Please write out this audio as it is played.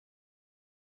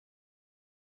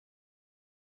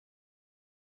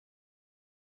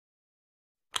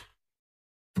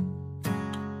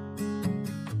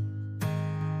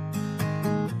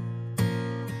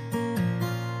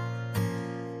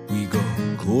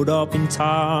caught up in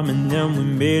time, and then we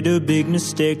made a big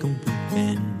mistake and we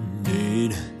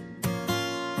ended.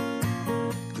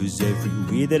 'Cause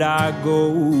everywhere that I go,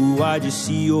 I just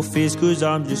see your face, 'cause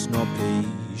I'm just not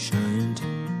patient.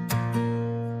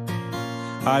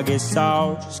 I guess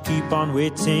I'll just keep on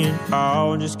waiting,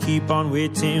 I'll just keep on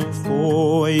waiting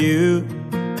for you.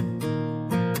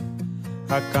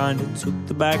 I kinda took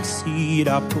the back seat,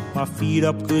 I put my feet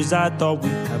up 'cause I thought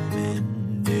we had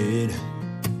mended.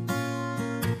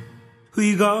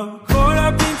 We got caught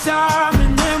up in time,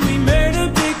 and then we made a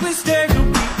big mistake and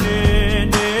we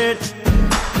ended.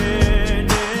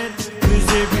 'Cause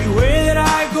everywhere that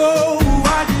I go,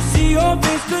 I just see your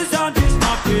face, 'cause I'm just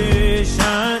not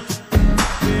patient.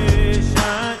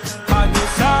 I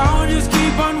guess I'll just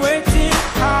keep on waiting,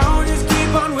 I'll just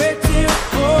keep on waiting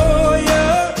for you.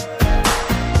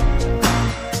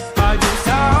 I guess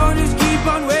I'll just keep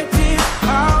on waiting,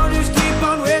 I'll just keep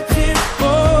on waiting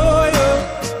for you.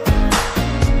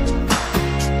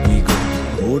 We got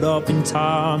caught up in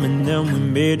time, and then we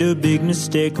made a big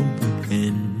mistake and we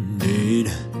ended.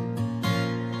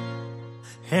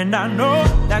 And I know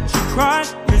that you cried,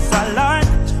 'cause I lied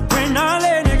when I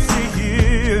lay next to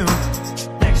you,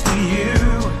 next to you.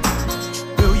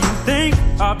 Will you think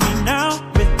of me now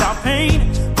without pain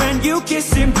when you kiss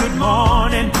him good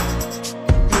morning,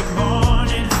 good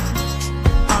morning?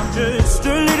 I'm just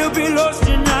a little bit lost,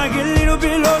 and I get a little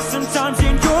bit lost sometimes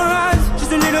in your eyes,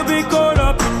 just a little bit caught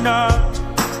up in us.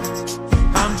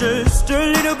 I'm just a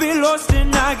little bit lost,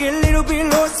 and I get a little bit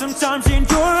lost sometimes in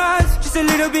your eyes, just a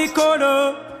little bit caught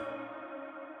up.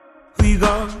 We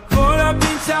got caught up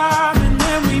in time, and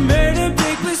then we made a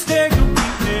big mistake and we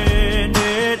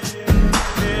ended.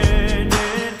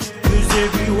 'Cause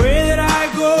everywhere that I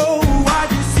go, I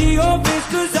just see your face,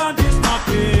 'cause I'm just not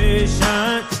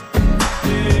patient.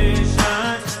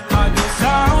 I guess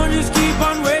I'll just keep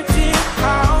on waiting,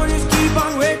 I'll just keep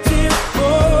on waiting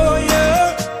for you.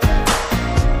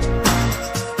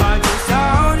 I guess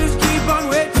I'll just keep on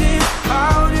waiting,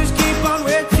 I'll just keep on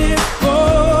waiting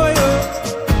for you.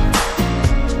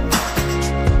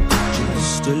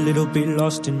 Just a little bit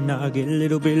lost, and I get a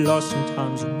little bit lost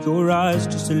sometimes in your eyes,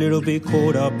 just a little bit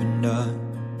caught up in us.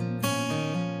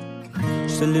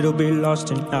 Just a little bit lost,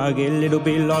 and I get a little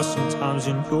bit lost sometimes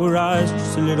in your eyes,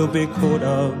 just a little bit caught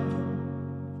up.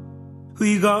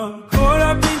 We got caught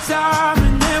up in time,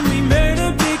 and then we made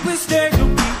a big mistake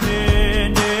and we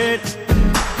ended.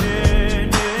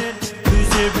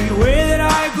 'Cause everywhere that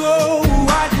I go,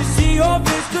 I just see your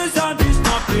face, 'cause I'm just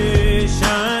not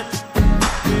patient.